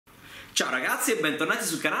Ciao ragazzi e bentornati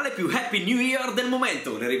sul canale più Happy New Year del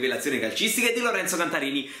momento, le rivelazioni calcistiche di Lorenzo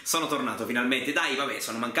Cantarini. Sono tornato finalmente, dai vabbè,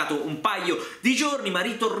 sono mancato un paio di giorni, ma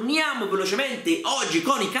ritorniamo velocemente oggi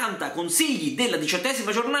con i Cantaconsigli della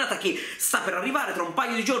 18ª giornata che sta per arrivare tra un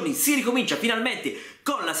paio di giorni. Si ricomincia finalmente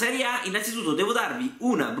con la Serie A. Innanzitutto devo darvi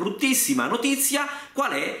una bruttissima notizia,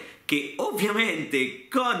 qual è? Che ovviamente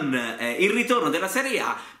con il ritorno della Serie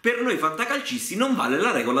A per noi fantacalcisti non vale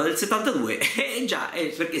la regola del 72. Già,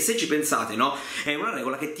 perché se ci pensate, no? È una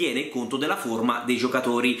regola che tiene conto della forma dei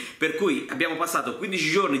giocatori, per cui abbiamo passato 15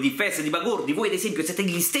 giorni di feste, di bagordi. Voi ad esempio siete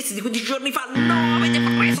gli stessi di 15 giorni fa? No, avete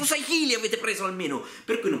preso 6 kg, avete preso almeno,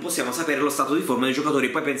 per cui non possiamo sapere lo stato di forma dei giocatori.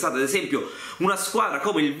 Poi pensate ad esempio una squadra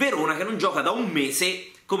come il Verona che non gioca da un mese,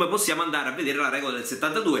 come possiamo andare a vedere la regola del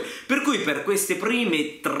 72? Per cui per queste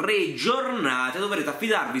prime 3 giornate dovrete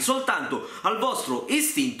affidarvi soltanto al vostro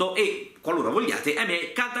istinto e, qualora vogliate, ai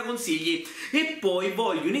miei cantaconsigli. E poi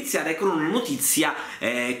voglio iniziare con una notizia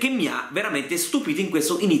che mi ha veramente stupito in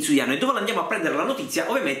questo inizio di anno. E dove andiamo a prendere la notizia?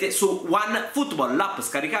 Ovviamente su OneFootball, l'app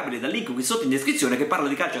scaricabile dal link qui sotto in descrizione, che parla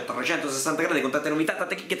di calcio a 360 gradi con tante novità,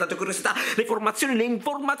 tante chicche, tante curiosità, le formazioni, le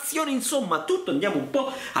informazioni, insomma tutto. Andiamo un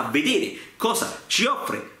po' a vedere cosa ci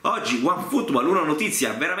offre oggi OneFootball. Una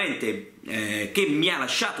notizia veramente che mi ha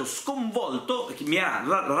lasciato sconvolto, che mi ha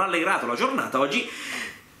rallegrato la giornata oggi.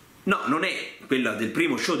 No, non è quella del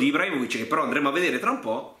primo show di Ibrahimovic, che però andremo a vedere tra un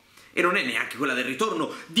po', e non è neanche quella del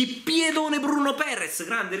ritorno di Piedone Bruno Perez,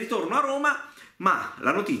 grande ritorno a Roma, ma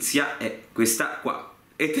la notizia è questa qua.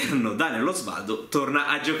 Eterno Daniel Osvaldo torna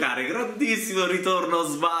a giocare. Grandissimo ritorno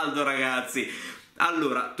Osvaldo, ragazzi.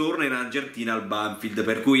 Allora, torna in Argentina al Banfield,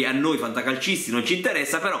 per cui a noi fantacalcisti non ci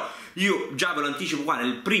interessa, però io già ve lo anticipo qua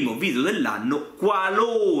nel primo video dell'anno: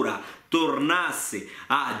 qualora tornasse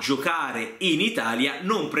a giocare in Italia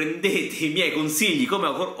non prendete i miei consigli come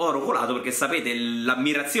oro colato, perché sapete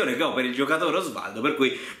l'ammirazione che ho per il giocatore Osvaldo, per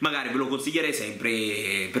cui magari ve lo consiglierei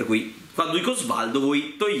sempre, per cui quando dico Osvaldo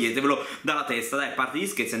voi toglietevelo dalla testa. Dai, a parte gli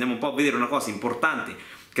scherzi, andiamo un po' a vedere una cosa importante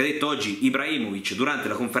che ha detto oggi Ibrahimovic durante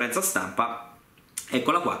la conferenza stampa.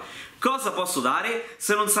 Eccola qua. Cosa posso dare?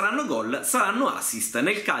 Se non saranno gol, saranno assist.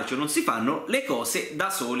 Nel calcio non si fanno le cose da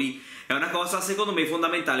soli. È una cosa secondo me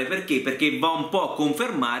fondamentale. Perché? Perché va un po' a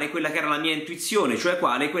confermare quella che era la mia intuizione, cioè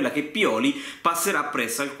quella che Pioli passerà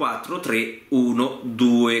presso al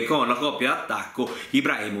 4-3-1-2 con la coppia d'attacco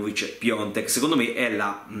Ibrahimovic-Piontek. Secondo me è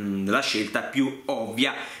la scelta più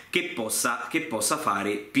ovvia che possa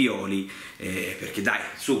fare Pioli, perché dai,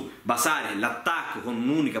 su, basare l'attacco con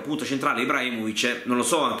un'unica punta centrale Ibrahimovic, non lo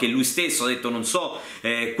so, anche lui stesso ha detto non so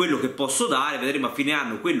quello che posso dare, vedremo a fine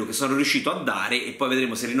anno quello che sono riuscito a dare e poi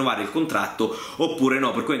vedremo se rinnovare il contratto oppure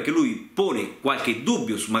no, per cui anche lui pone qualche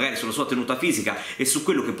dubbio magari sulla sua tenuta fisica e su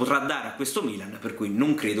quello che potrà dare a questo Milan, per cui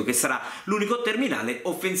non credo che sarà l'unico terminale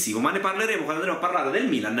offensivo, ma ne parleremo quando andremo a parlare del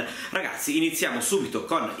Milan. Ragazzi, iniziamo subito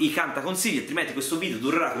con i cantaconsigli, altrimenti questo video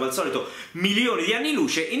durerà come al solito milioni di anni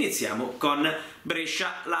luce. Iniziamo con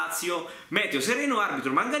Brescia-Lazio. Meteo sereno,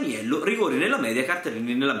 arbitro Manganiello, rigori nella media,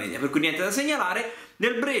 cartellini nella media, per cui niente da segnalare.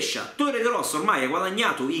 Nel Brescia, Torre De Rosso ormai ha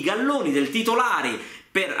guadagnato i galloni del titolare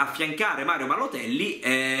per affiancare Mario Balotelli,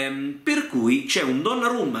 per cui c'è un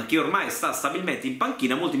Donnarumma che ormai sta stabilmente in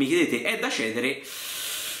panchina. Molti mi chiedete, è da cedere?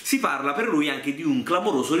 Si parla per lui anche di un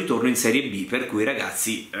clamoroso ritorno in Serie B, per cui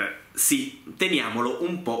ragazzi sì, teniamolo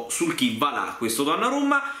un po' sul chi va là questo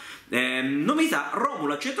Donnarumma. Novità,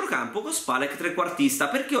 Romulo a centrocampo con Spalek trequartista.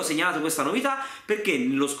 Perché ho segnalato questa novità? Perché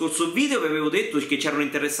nello scorso video vi avevo detto che c'era un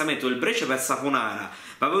interessamento del Brescia per Saponara,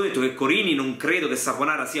 ma avevo detto che Corini, non credo che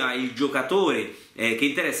Saponara sia il giocatore che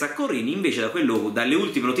interessa a Corini. Invece dalle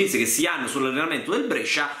ultime notizie che si hanno sull'allenamento del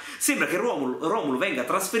Brescia sembra che Romulo venga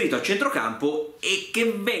trasferito a centrocampo e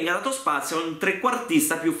che venga dato spazio a un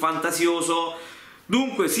trequartista più fantasioso.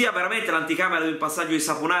 Dunque sia veramente l'anticamera del passaggio di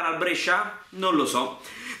Saponara al Brescia? Non lo so.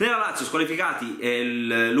 Nella Lazio squalificati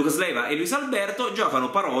Lucas Leiva e Luis Alberto, giocano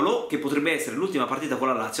Parolo, che potrebbe essere l'ultima partita con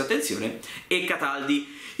la Lazio, attenzione, e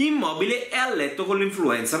Cataldi. Immobile è a letto con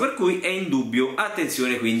l'influenza, per cui è in dubbio,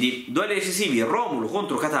 attenzione. Quindi duelli decisivi, Romulo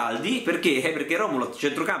contro Cataldi. Perché? Perché Romulo a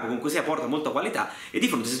centrocampo comunque sia porta molta qualità e di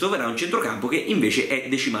fronte si troverà un centrocampo che invece è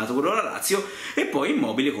decimato, quello della Lazio. E poi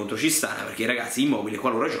Immobile contro Cistana, perché ragazzi Immobile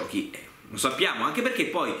qualora giochi lo sappiamo, anche perché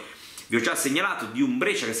poi vi ho già segnalato di un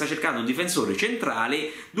Brescia che sta cercando un difensore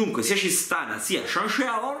centrale, dunque sia Cistana sia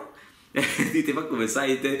Chancellor. Dite, ma come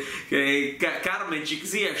sai che Carmen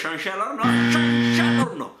sia Chancellor? No,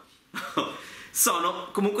 Chancellor no. Sono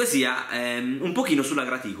comunque sia un pochino sulla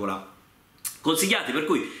graticola consigliati, per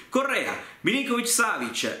cui Correa, Milinkovic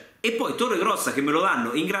Savic, e poi Torregrossa che me lo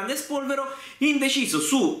danno in grande spolvero, indeciso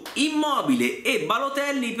su Immobile e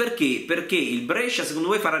Balotelli. Perché il Brescia secondo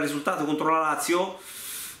voi farà risultato contro la Lazio?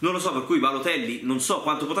 Non lo so, per cui Balotelli non so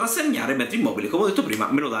quanto potrà segnare, mentre Immobile, come ho detto prima,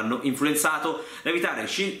 me lo danno influenzato. Da evitare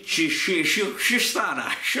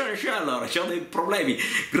allora c'ho dei problemi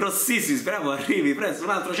grossissimi, speriamo arrivi presto un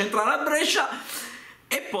altro centrale a Brescia.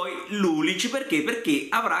 E poi Lulic, perché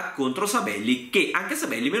avrà contro Sabelli, che anche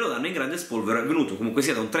Sabelli me lo danno in grande spolvero, è venuto comunque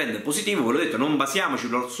sia da un trend positivo, ve l'ho detto, non basiamoci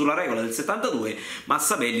sulla regola del 72, ma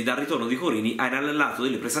Sabelli dal ritorno di Corini ha inanellato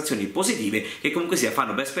delle prestazioni positive che comunque sia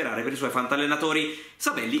fanno ben sperare per i suoi fantallenatori.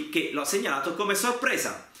 Sabelli che l'ho segnalato come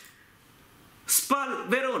sorpresa. Spal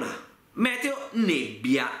Verona, meteo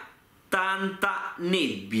nebbia. Tanta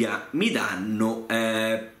nebbia mi danno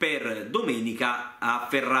per domenica a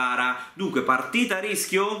Ferrara. Dunque partita a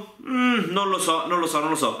rischio? Non lo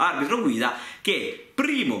so. Arbitro guida che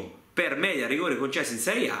primo per media rigore concessi in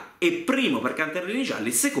Serie A e primo per cartellini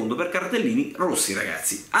gialli, secondo per cartellini rossi,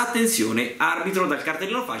 ragazzi. Attenzione, arbitro dal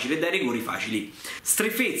cartellino facile e dai rigori facili.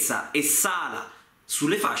 Strefezza e Sala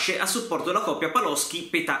sulle fasce a supporto della coppia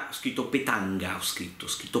Paloschi-Petanga. Ho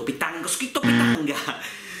scritto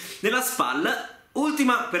Petanga. Nella SPAL,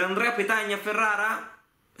 ultima per Andrea Petagna a Ferrara,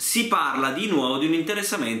 si parla di nuovo di un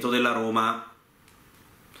interessamento della Roma.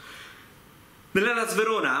 Nell'Hellas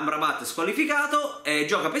Verona Amrabat è squalificato,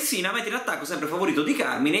 gioca Pessina, mentre in attacco sempre favorito di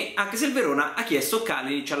Carmine, anche se il Verona ha chiesto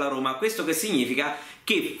Kalinic alla Roma. Questo che significa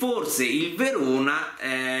che forse il Verona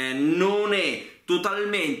non è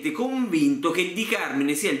totalmente convinto che Di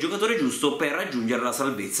Carmine sia il giocatore giusto per raggiungere la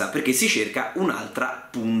salvezza, perché si cerca un'altra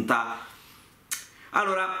punta.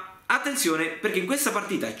 Allora, attenzione, perché in questa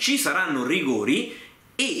partita ci saranno rigori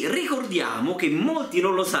e ricordiamo che molti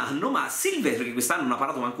non lo sanno, ma Silvestri, che quest'anno non ha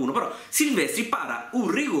parato manco uno, però Silvestri para un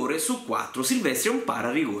rigore su 4, Silvestri è un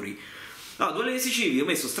para-rigori. Allora, duelli decisivi, ho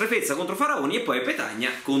messo Strefezza contro Faraoni e poi Petagna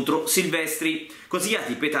contro Silvestri.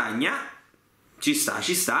 Consigliati Petagna, ci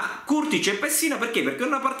sta, Curtic e Pessina, perché? Perché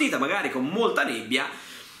una partita magari con molta nebbia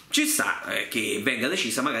ci sta che venga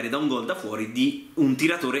decisa magari da un gol da fuori di un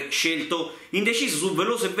tiratore scelto. Indeciso su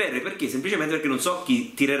Veloso e Verri, perché? Semplicemente perché non so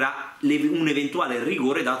chi tirerà un eventuale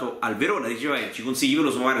rigore dato al Verona. Diceva ci consigli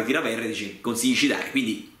Veloso, magari tira Verri, dice consigli ci dai,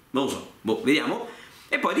 quindi non lo so, vediamo.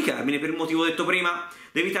 E poi Di Carmine per il motivo detto prima,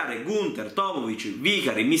 da evitare Gunther, Tomovic,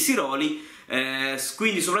 Vicari, Missiroli,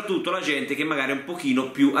 quindi soprattutto la gente che magari è un pochino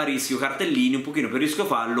più a rischio cartellini, un pochino più a rischio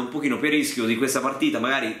fallo, un pochino più a rischio di questa partita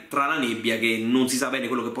magari tra la nebbia che non si sa bene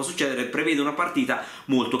quello che può succedere, prevede una partita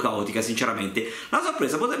molto caotica sinceramente. La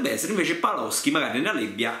sorpresa potrebbe essere invece Paloschi, magari nella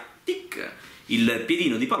nebbia, tic, il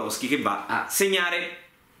piedino di Paloschi che va a segnare.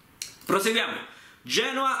 Proseguiamo.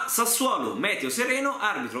 Genoa Sassuolo, meteo sereno,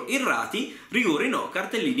 arbitro Irrati, rigori no,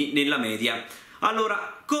 cartellini nella media.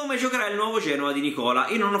 Allora, come giocherà il nuovo Genoa di Nicola?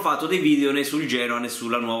 Io non ho fatto dei video né sul Genoa né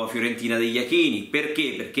sulla nuova Fiorentina degli Iachini.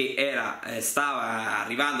 Perché? Perché stava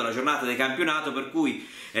arrivando la giornata del campionato, per cui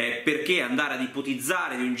perché andare ad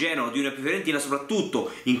ipotizzare di un Genoa o di una Fiorentina,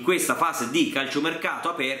 soprattutto in questa fase di calciomercato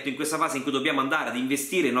aperto, in questa fase in cui dobbiamo andare ad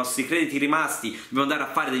investire i nostri crediti rimasti, dobbiamo andare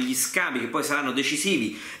a fare degli scambi che poi saranno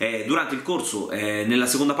decisivi durante il corso, nella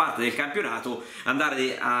seconda parte del campionato,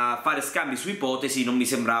 andare a fare scambi su ipotesi non mi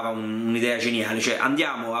sembrava un'idea geniale. Cioè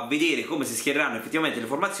andiamo a vedere come si schiereranno effettivamente le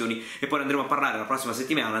formazioni e poi andremo a parlare la prossima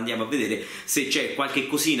settimana, andiamo a vedere se c'è qualche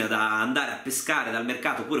cosina da andare a pescare dal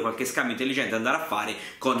mercato oppure qualche scambio intelligente da andare a fare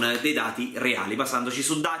con dei dati reali, basandoci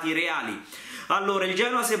su dati reali. Allora il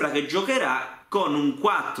Genoa sembra che giocherà con un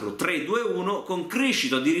 4-3-2-1 con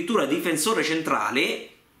Criscito addirittura difensore centrale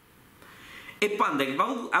e Panda che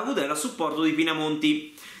va a Gudela a supporto di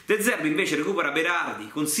Pinamonti. De Zerbi invece recupera Berardi,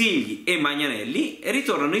 Consigli e Magnanelli e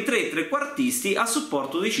ritornano i tre trequartisti a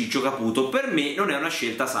supporto di Ciccio Caputo. Per me non è una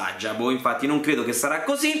scelta saggia, infatti non credo che sarà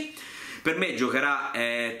così. Per me giocherà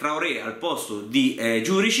Traoré al posto di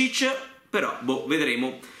Juricic, però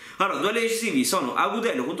vedremo. Allora, duelli decisivi sono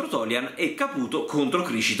Agudelo contro Tolian e Caputo contro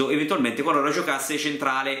Criscito, eventualmente qualora giocasse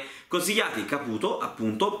centrale. Consigliati Caputo,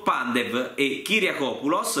 appunto, Pandev e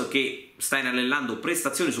Kyriakopoulos, che sta inanellando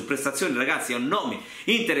prestazioni su prestazioni, ragazzi, è un nome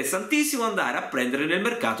interessantissimo andare a prendere nel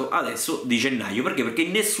mercato adesso di gennaio. Perché? Perché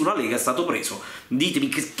in nessuna lega è stato preso. Ditemi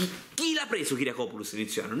chi l'ha preso Kyriakopoulos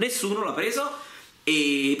inizio anno? Nessuno l'ha preso,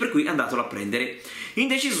 e per cui andatelo a prendere.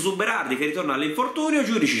 Indeciso su Berardi che ritorna all'infortunio,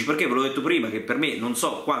 Giudici perché ve l'ho detto prima che per me non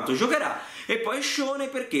so quanto giocherà, e poi Scione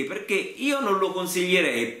perché io non lo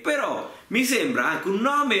consiglierei, però mi sembra anche un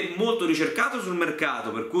nome molto ricercato sul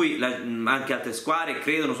mercato, per cui anche altre squadre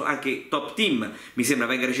credono, anche Top Team mi sembra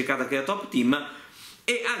venga ricercata anche da Top Team,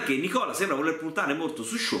 e anche Nicola sembra voler puntare molto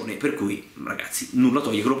su Scione, per cui ragazzi nulla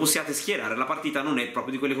toglie che lo possiate schierare, la partita non è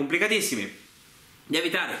proprio di quelle complicatissime. da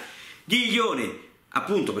evitare Ghiglione,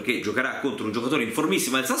 appunto perché giocherà contro un giocatore in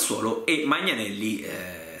formissima del Sassuolo, e Magnanelli,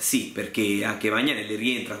 sì, perché anche Magnanelli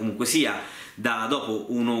rientra comunque sia da dopo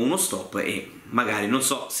uno stop, e magari non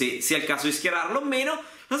so se sia il caso di schierarlo o meno.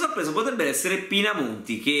 La sorpresa potrebbe essere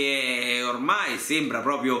Pinamonti, che ormai sembra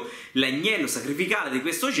proprio l'agnello sacrificale di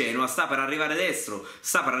questo Genoa. Sta per arrivare destro,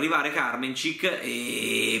 sta per arrivare Karmencic,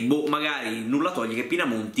 e magari nulla toglie che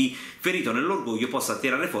Pinamonti, ferito nell'orgoglio, possa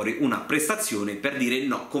tirare fuori una prestazione per dire: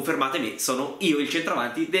 no, confermate me, sono io il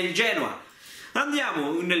centravanti del Genoa.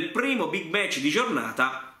 Andiamo nel primo big match di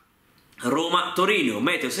giornata: Roma-Torino,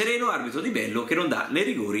 meteo sereno, arbitro Di Bello che non dà né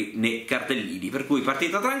rigori né cartellini, per cui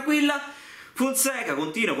partita tranquilla. Fonseca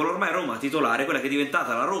continua con l'ormai Roma titolare, quella che è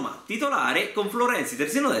diventata la Roma titolare, con Florenzi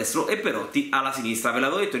terzino destro e Perotti alla sinistra. Ve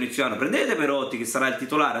l'avevo detto inizio anno: prendete Perotti che sarà il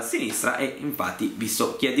titolare a sinistra, e infatti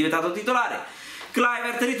visto chi è diventato titolare.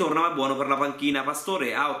 Kluivert ritorna ma è buono per la panchina.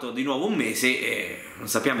 Pastore out di nuovo un mese, e non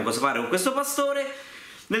sappiamo cosa fare con questo Pastore.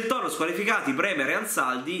 Nel Toro squalificati Bremer e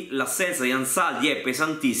Ansaldi, l'assenza di Ansaldi è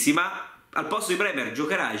pesantissima. Al posto di Bremer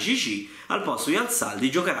giocherà Gigi, al posto di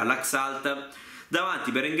Ansaldi giocherà l'Axalt.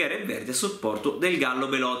 Davanti Berenguer e Verdi a supporto del Gallo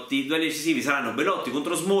Belotti. Duelli decisivi saranno Belotti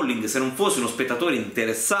contro Smalling. Se non fossi uno spettatore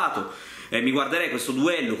interessato mi guarderei questo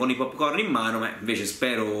duello con i popcorn in mano, ma invece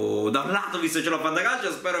spero, da un lato, visto che ce l'ho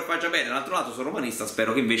Fantacalcio, spero che faccia bene, dall'altro lato sono romanista,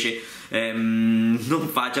 spero che invece non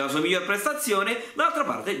faccia la sua miglior prestazione. Dall'altra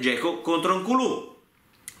parte Dzeko contro Nkulù.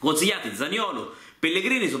 Consigliati Zaniolo,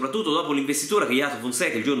 Pellegrini, soprattutto dopo l'investitura che gli ha dato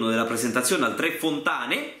Fonseca il giorno della presentazione al Tre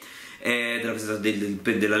Fontane,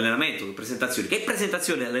 dell'allenamento, presentazione, che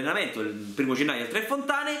presentazione dell'allenamento il 1° gennaio al Tre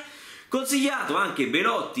Fontane. Consigliato anche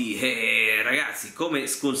Belotti, ragazzi, come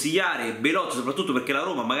sconsigliare Belotti, soprattutto perché la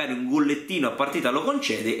Roma magari un gollettino a partita lo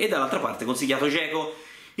concede. E dall'altra parte consigliato Dzeko.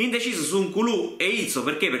 Indeciso su Nkulù e Izzo,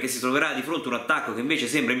 perché si troverà di fronte un attacco che invece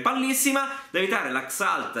sembra in pallissima. Da evitare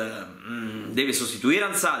l'Axalt, deve sostituire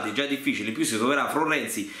Ansaldi, già difficile, in più si troverà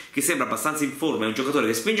Florenzi che sembra abbastanza in forma, è un giocatore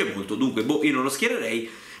che spinge molto, dunque io non lo schiererei.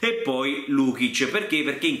 E poi Lukic, perché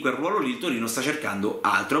in quel ruolo lì il Torino sta cercando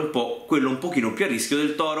altro, è un po' quello un pochino più a rischio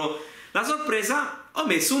del Toro. La sorpresa, ho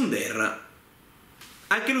messo Under,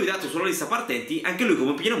 anche lui dato sulla lista partenti, anche lui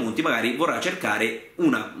come Pinamonti magari vorrà cercare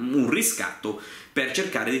un riscatto per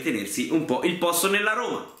cercare di tenersi un po' il posto nella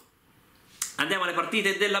Roma. Andiamo alle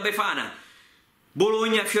partite della Befana.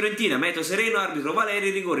 Bologna-Fiorentina, meteo sereno, arbitro Valeri,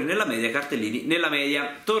 rigori nella media, cartellini nella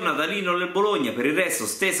media. Torna Dalino nel Bologna, per il resto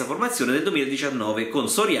stessa formazione del 2019 con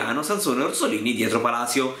Soriano, Sansone e Orsolini dietro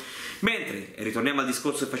Palacio. Mentre, ritorniamo al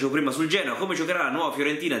discorso che facevo prima sul Genoa, come giocherà la nuova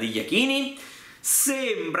Fiorentina di Iachini?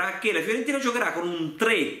 Sembra che la Fiorentina giocherà con un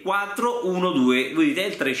 3-4-1-2, voi dite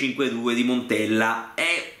il 3-5-2 di Montella.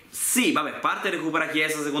 Sì, vabbè, parte recupera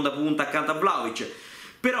Chiesa, seconda punta accanto a Vlahovic,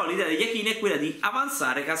 però l'idea degli Iachini è quella di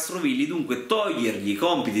avanzare Castrovilli, dunque togliergli i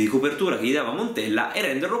compiti di copertura che gli dava Montella e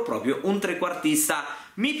renderlo proprio un trequartista.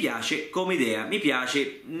 Mi piace come idea, mi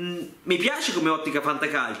piace come ottica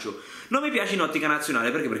Fantacalcio, non mi piace in ottica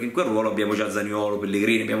nazionale, perché in quel ruolo abbiamo già Zaniolo,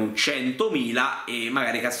 Pellegrini, abbiamo 100.000, e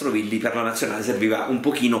magari Castrovilli per la nazionale serviva un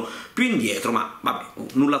pochino più indietro, ma vabbè,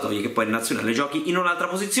 nulla toglie che poi in nazionale giochi in un'altra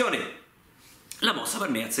posizione. La mossa per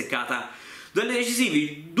me è azzeccata. Duelli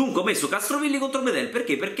decisivi, dunque ho messo Castrovilli contro Medel,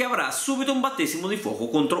 perché avrà subito un battesimo di fuoco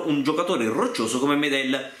contro un giocatore roccioso come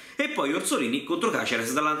Medel, e poi Orsolini contro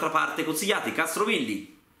Caceres dall'altra parte. Consigliati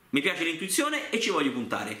Castrovilli, mi piace l'intuizione e ci voglio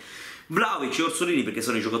puntare. Vlahovic e Orsolini perché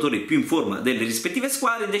sono i giocatori più in forma delle rispettive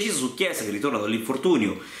squadre. Indeciso su Chiesa che ritorna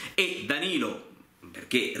dall'infortunio, e Danilo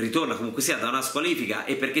perché ritorna comunque sia da una squalifica,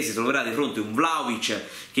 e perché si troverà di fronte un Vlahovic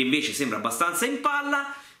che invece sembra abbastanza in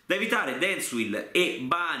palla. Da evitare Denswil e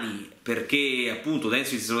Bani, perché appunto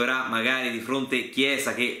Denswil si troverà magari di fronte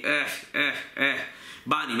Chiesa che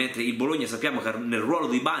Bani, mentre il Bologna sappiamo che nel ruolo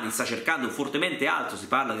di Bani sta cercando fortemente alto, si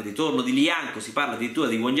parla del ritorno di Lianco, si parla addirittura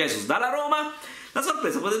di Buon Jesus dalla Roma. La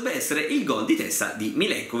sorpresa potrebbe essere il gol di testa di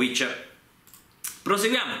Milenkovic.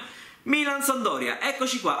 Proseguiamo. Milan-Sampdoria,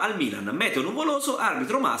 eccoci qua al Milan, meteo nuvoloso,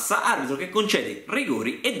 arbitro Massa, arbitro che concede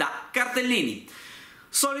rigori e dà cartellini.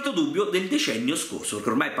 Solito dubbio del decennio scorso, perché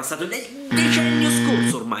ormai è passato il decennio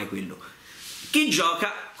scorso, ormai quello. Chi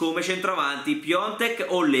gioca come centravanti? Piontek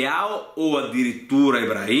o Leao o addirittura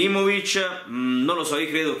Ibrahimovic? Non lo so, io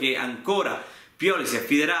credo che ancora Pioli si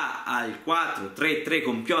affiderà al 4-3-3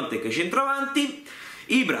 con Piontek centravanti.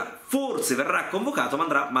 Ibra forse verrà convocato ma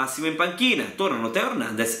andrà Massimo in panchina. Tornano Teo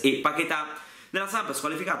Hernandez e Paquetá. Nella Samp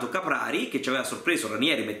squalificato Caprari, che ci aveva sorpreso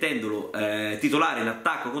Ranieri mettendolo titolare in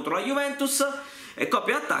attacco contro la Juventus.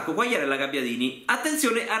 Coppia d'attacco Quagliarella Gabbiadini.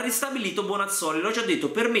 Attenzione, ha ristabilito Bonazzoli, l'ho già detto,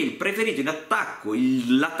 per me il preferito in attacco,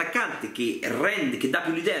 l'attaccante che dà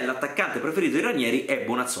più l'idea dell'attaccante preferito di Ranieri è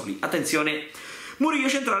Bonazzoli. Attenzione. Murillo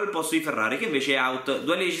centrale al posto di Ferrari, che invece è out.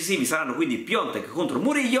 Duelli decisivi saranno quindi Piontek contro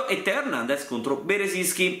Murillo e Teo Hernandez contro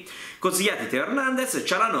Berezinski. Consigliati Teo Hernandez,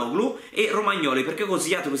 Çalhanoğlu e Romagnoli. Perché ho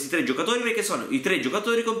consigliato questi tre giocatori? Perché sono i tre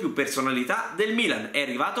giocatori con più personalità del Milan. È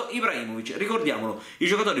arrivato Ibrahimovic, ricordiamolo, i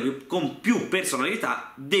giocatori con più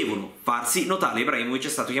personalità devono farsi notare. Ibrahimovic è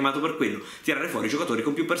stato chiamato per quello, tirare fuori i giocatori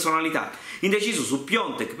con più personalità. Indeciso su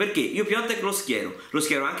Piontek, perché io Piontek lo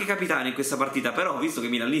schiero anche capitano in questa partita, però visto che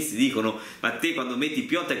i milanisti dicono ma te quando metti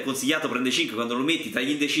Piontek consigliato prende 5, quando lo metti tra gli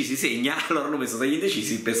indecisi segna, allora l'ho messo tra gli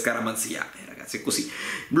indecisi per scaramanzia. Ragazzi, è così,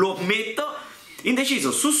 lo ammetto.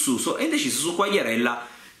 Indeciso su Suso e indeciso su Quagliarella.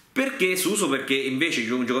 Perché Suso? Perché invece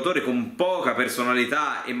è un giocatore con poca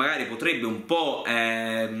personalità e magari potrebbe un po'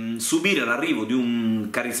 subire l'arrivo di un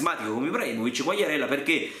carismatico come Ibrahimovic. Quagliarella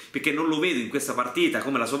perché non lo vedo in questa partita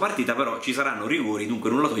come la sua partita, però ci saranno rigori, dunque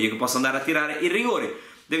non lo toglie che possa andare a tirare il rigore.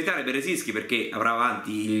 Deve evitare Berezinski perché avrà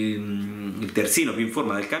avanti il terzino più in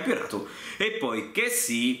forma del campionato, e poi che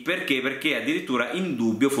sì perché addirittura in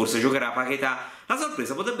dubbio forse giocherà Paquetá. La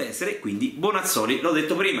sorpresa potrebbe essere quindi Bonazzoli, l'ho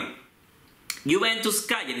detto prima. Juventus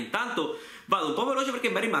Cagliari, intanto vado un po' veloce perché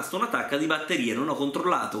mi è rimasta un'attacca di batteria, non ho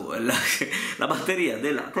controllato la batteria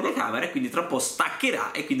della telecamera e quindi tra un po'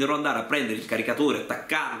 staccherà e quindi dovrò andare a prendere il caricatore,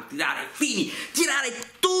 attaccarlo, tirare fili, tirare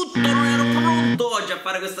tutto. Non ero pronto oggi a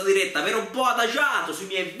fare questa diretta, ero un po' adagiato sui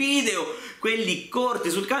miei video, quelli corti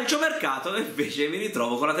sul calciomercato, e invece mi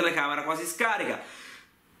ritrovo con la telecamera quasi scarica.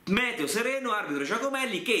 Meteo sereno, arbitro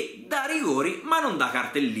Giacomelli che dà rigori ma non dà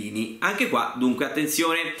cartellini, anche qua dunque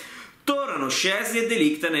attenzione. Tornano Szczesny e De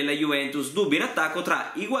Ligt nella Juventus, dubbi in attacco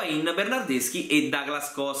tra Higuain, Bernardeschi e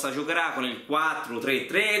Douglas Costa. Giocherà con il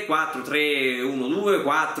 4-3-3,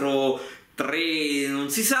 4-3-1-2, 4-3, non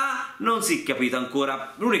si sa, non si è capito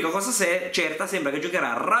ancora. L'unica cosa certa sembra che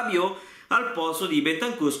giocherà Rabiot al posto di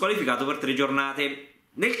Bentancur, squalificato per 3 giornate.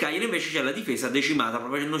 Nel Cagliari invece c'è la difesa decimata,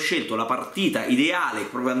 proprio hanno scelto la partita ideale,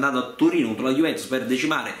 proprio andando a Torino contro la Juventus per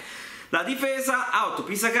decimare la difesa. Out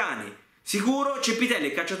Pisacane sicuro, Cepitelli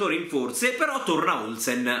e Cacciatore in forze, però torna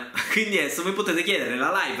Olsen. Quindi adesso mi potete chiedere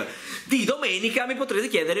nella live di domenica, mi potrete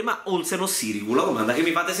chiedere ma Olsen o Sirigu, la domanda che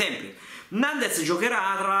mi fate sempre. Nandez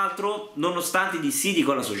giocherà tra l'altro nonostante i dissidi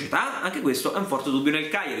con la società, anche questo è un forte dubbio nel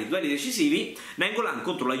Cagliari. Duelli decisivi, Nainggolan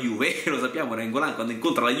contro la Juve, lo sappiamo Nainggolan quando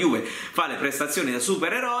incontra la Juve fa le prestazioni da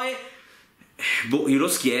supereroe. Boh, io lo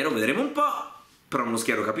schiero, vedremo un po'. Però non lo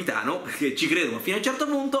schiero capitano, perché ci credo fino a un certo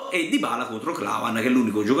punto, e Dybala contro Klavan, che è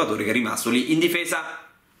l'unico giocatore che è rimasto lì in difesa.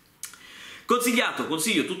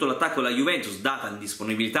 Consiglio tutto l'attacco della Juventus, data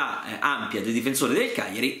l'indisponibilità ampia dei difensori del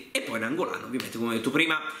Cagliari, e poi Nainggolan, ovviamente come ho detto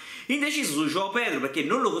prima. Indeciso su João Pedro, perché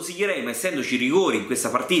non lo consiglierei, ma essendoci rigori in questa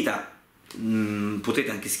partita,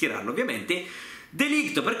 potete anche schierarlo ovviamente. De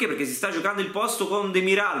Ligt, perché si sta giocando il posto con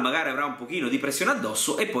Demiral, magari avrà un pochino di pressione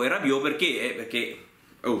addosso, e poi Rabiot perché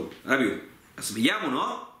Rabiot, vediamo,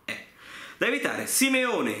 no? Da evitare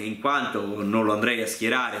Simeone, in quanto non lo andrei a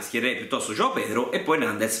schiererei piuttosto João Pedro, e poi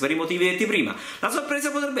Nandez per i motivi detti prima. La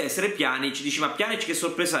sorpresa potrebbe essere Pjanic. Dici ma Pjanic che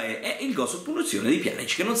sorpresa è? È il gol su punizione di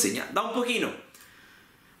Pjanic che non segna da un pochino.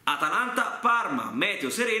 Atalanta Parma, meteo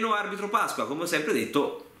sereno, arbitro Pasqua, come ho sempre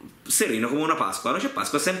detto, sereno come una Pasqua. Non c'è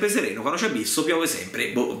Pasqua, è sempre sereno, quando c'è abisso piove sempre.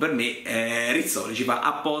 Boh, per me Rizzoli ci fa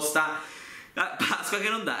apposta. Pasqua che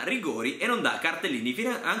non dà rigori e non dà cartellini,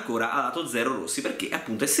 fino ancora ha dato 0 rossi perché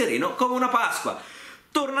appunto è sereno come una Pasqua.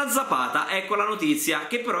 Torna Zapata, ecco la notizia,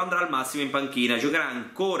 che però andrà al massimo in panchina. Giocherà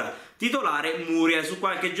ancora titolare Muriel. Su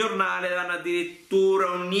qualche giornale danno addirittura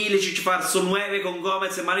un Ilicic falso 9 con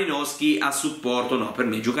Gomez e Malinowski a supporto. No, per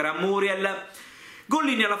me giocherà Muriel.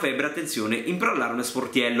 Gollini alla febbre, attenzione, imprallarono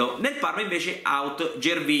Sportiello. Nel Parma invece out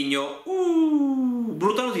Gervinho.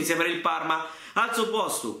 Brutta notizia per il Parma. Al suo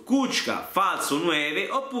posto Kučka falso 9,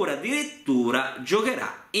 oppure addirittura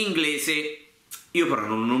giocherà Inglese. Io però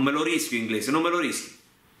non me lo rischio Inglese, non me lo rischio.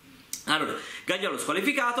 Allora, Gagliolo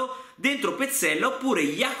squalificato, dentro Pezzella oppure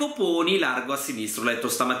Jacoponi largo a sinistro, letto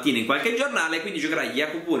stamattina in qualche giornale, quindi giocherà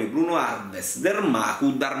Jacoponi, Bruno Alves,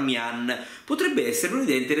 Dermaku, Darmian. Potrebbe essere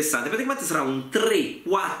un'idea interessante, praticamente sarà un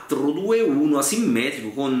 3-4-2-1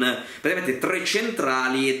 asimmetrico con praticamente 3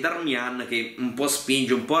 centrali e Darmian che un po'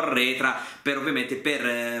 spinge, un po' arretra, ovviamente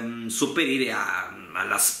per sopperire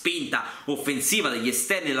alla spinta offensiva degli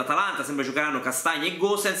esterni dell'Atalanta. Sembra giocheranno Castagna e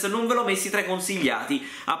Gosens. Non ve l'ho messi tra i consigliati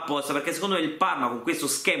apposta perché secondo me il Parma con questo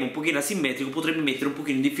schema un pochino asimmetrico potrebbe mettere un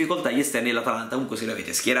pochino in difficoltà gli esterni dell'Atalanta. Comunque se li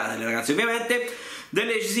avete schierati ragazzi ovviamente.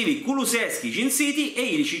 Delle decisivi Kulusevski, Cinsiti e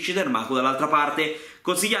Ilicic e Dermaku dall'altra parte.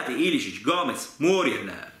 Consigliate Ilicic, Gomez,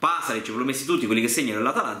 Muriel, Pasalic, ve l'ho messi tutti quelli che segnano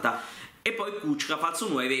l'Atalanta. E poi Kučka falso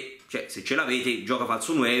 9, cioè se ce l'avete gioca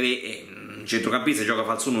falso 9 e centrocampista gioca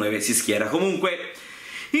falso 9, si schiera comunque.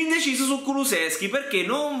 indeciso su Kulusevski, perché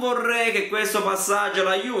non vorrei che questo passaggio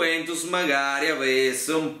alla Juventus magari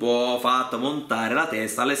avesse un po' fatto montare la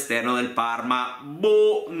testa all'esterno del Parma.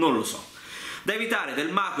 Boh, non lo so. Da evitare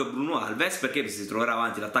Del Maco e Bruno Alves, perché si troverà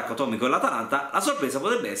avanti l'attacco atomico dell'Atalanta. La sorpresa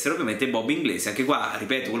potrebbe essere ovviamente Bob Inglese. Anche qua,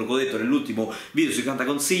 ripeto quello che ho detto nell'ultimo video sui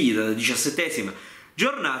Cantaconsigli della 17ª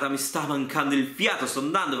giornata, mi sta mancando il fiato, sto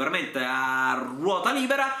andando veramente a ruota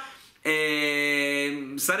libera.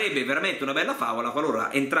 Sarebbe veramente una bella favola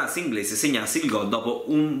qualora entrasse Inglese e segnasse il gol dopo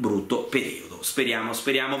un brutto periodo.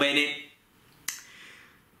 Speriamo bene.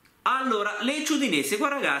 Allora, Lecce Udinese, qua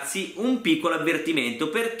ragazzi un piccolo avvertimento,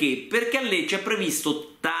 perché a Lecce è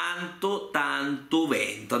previsto tanto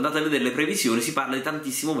vento. Andate a vedere le previsioni, si parla di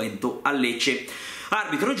tantissimo vento a Lecce.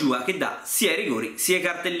 Arbitro Giua che dà sia i rigori sia i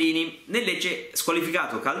cartellini. Nel Lecce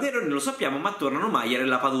squalificato Calderoni, lo sappiamo, ma tornano Maier e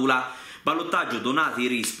la Padula. Ballottaggio Donati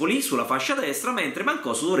Rispoli sulla fascia destra, mentre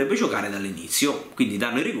Mancosu dovrebbe giocare dall'inizio, quindi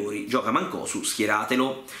danno i rigori, gioca Mancosu,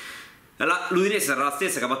 schieratelo. L'Udinese sarà la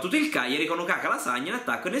stessa che ha battuto il Cagliari, con Okaka Lasagna in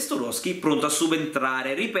attacco e Nestorowski pronto a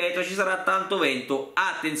subentrare. Ripeto, ci sarà tanto vento,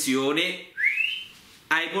 attenzione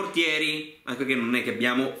ai portieri, anche perché non è che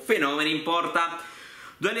abbiamo fenomeni in porta.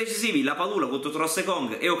 Duelli decisivi, la Padula contro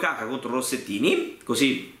Trossekong e Okaka contro Rossettini,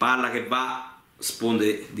 così palla che va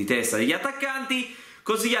sponde di testa degli attaccanti.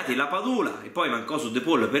 Consigliati la Padula e poi Mancosu De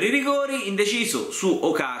Paul per i rigori, indeciso su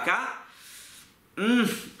Okaka.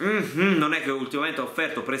 Non è che ultimamente ha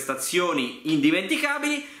offerto prestazioni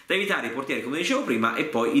indimenticabili. Da evitare i portieri, come dicevo prima, e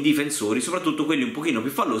poi i difensori, soprattutto quelli un pochino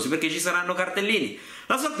più fallosi, perché ci saranno cartellini.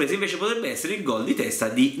 La sorpresa invece potrebbe essere il gol di testa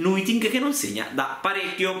di Nuiting, che non segna da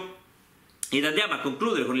parecchio. Ed andiamo a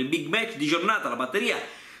concludere con il big match di giornata. La batteria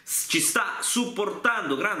ci sta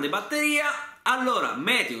supportando, grande batteria. Allora,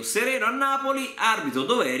 meteo sereno a Napoli, arbitro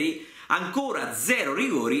Doveri, ancora 0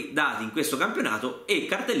 rigori dati in questo campionato e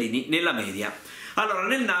cartellini nella media. Allora,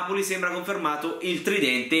 nel Napoli sembra confermato il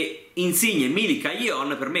tridente Insigne, Milik,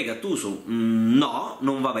 Caglion. Per me Gattuso no,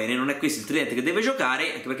 non va bene, non è questo il tridente che deve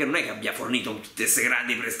giocare, anche perché non è che abbia fornito tutte queste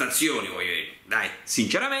grandi prestazioni, dai,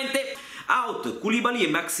 sinceramente. Out Koulibaly e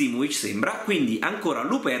Maximovic sembra, quindi ancora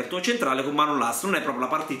Luperto centrale con Manolas. Non è proprio la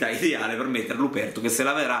partita ideale per mettere Luperto, che se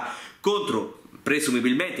la vedrà contro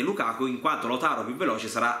presumibilmente Lukaku, in quanto Lautaro più veloce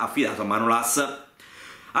sarà affidato a Manolas.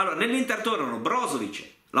 Allora, nell'Inter tornano Brozovic,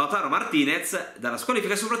 Lautaro Martinez, dalla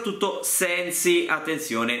squalifica soprattutto Sensi,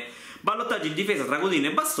 attenzione. Ballottaggi in difesa tra Godin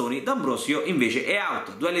e Bastoni, D'Ambrosio invece è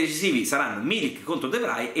out. Duelli decisivi saranno Milik contro De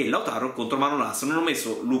Vrij e Lautaro contro Manolas. Non ho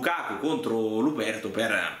messo Lukaku contro Luperto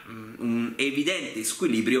per un evidente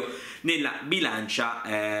squilibrio nella bilancia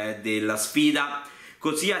della sfida.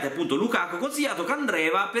 Consigliate appunto Lukaku, consigliato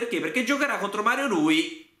Candreva, perché giocherà contro Mario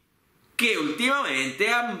Rui, che ultimamente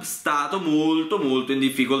è stato molto in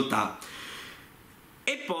difficoltà.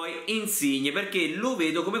 E poi Insigne, perché lo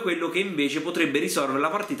vedo come quello che invece potrebbe risolvere la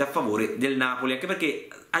partita a favore del Napoli, anche perché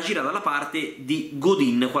ha girato dalla parte di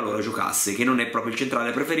Godin qualora giocasse, che non è proprio il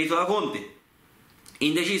centrale preferito da Conte.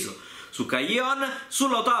 Indeciso su Caglion, su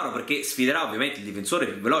Lautaro, perché sfiderà ovviamente il difensore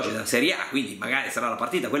più veloce della Serie A, quindi magari sarà la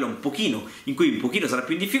partita quella in cui un pochino sarà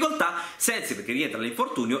più in difficoltà. Sensi perché rientra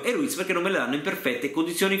all'infortunio e Ruiz perché non me le danno in perfette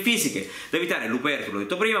condizioni fisiche. Da evitare Luperto, l'ho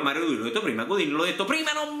detto prima, Mario Rui l'ho detto prima, Godin l'ho detto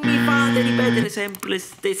prima. Non mi fate ripetere sempre le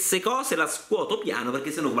stesse cose, la scuoto piano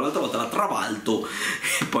perché sennò come l'altra volta la travalto.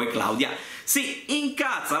 E poi Claudia si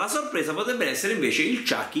incazza. La sorpresa potrebbe essere invece il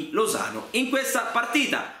Chucky Lozano in questa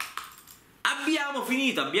partita. Abbiamo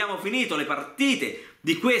finito le partite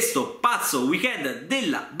di questo pazzo weekend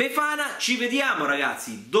della Befana. Ci vediamo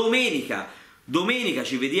ragazzi domenica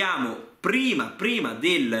ci vediamo prima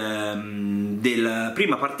del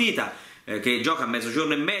prima partita che gioca a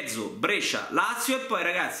mezzogiorno e mezzo, Brescia-Lazio. E poi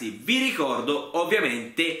ragazzi vi ricordo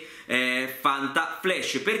ovviamente Fanta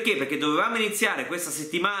Flash, perché dovevamo iniziare questa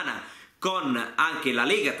settimana con anche la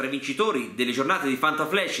Lega tra i vincitori delle giornate di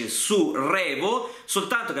Fantaflash su Revo,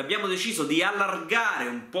 soltanto che abbiamo deciso di allargare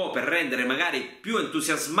un po' per rendere magari più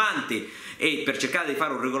entusiasmante e per cercare di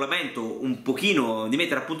fare un regolamento un pochino, di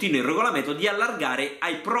mettere a puntino il regolamento, di allargare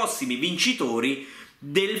ai prossimi vincitori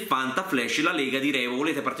del Fantaflash la Lega di Revo.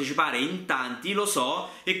 Volete partecipare in tanti, lo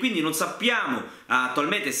so, e quindi non sappiamo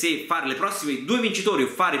attualmente se fare le prossime 2 vincitori o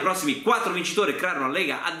fare i prossimi 4 vincitori e creare una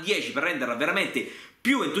Lega a 10 per renderla veramente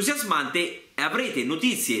più entusiasmante. Avrete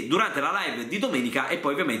notizie durante la live di domenica e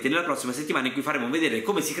poi ovviamente nella prossima settimana, in cui faremo vedere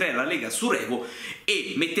come si crea la Lega su Revo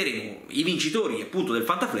e metteremo i vincitori appunto del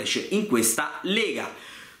Fantaflash in questa Lega.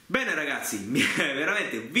 Bene ragazzi,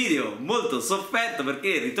 veramente un video molto sofferto perché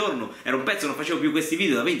il ritorno era un pezzo, non facevo più questi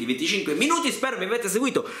video da 20-25 minuti. Spero mi avete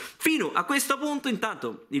seguito fino a questo punto.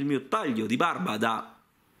 Intanto il mio taglio di barba da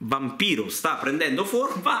vampiro sta prendendo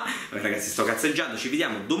forma. Ragazzi, sto cazzeggiando, ci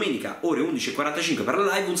vediamo domenica ore 11:45 per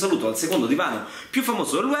la live. Un saluto al secondo divano più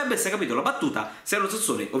famoso del web. Se hai capito la battuta, sei uno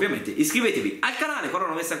zozzone, ovviamente iscrivetevi al canale qualora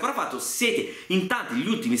non l'aveste ancora fatto. Siete in tanti gli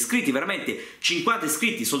ultimi iscritti, veramente 50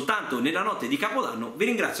 iscritti soltanto nella notte di Capodanno. Vi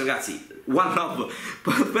ringrazio ragazzi, one love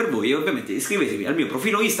per voi, e ovviamente iscrivetevi al mio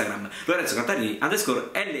profilo Instagram Lorenzo Cantarini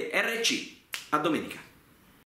 _LRC. A domenica.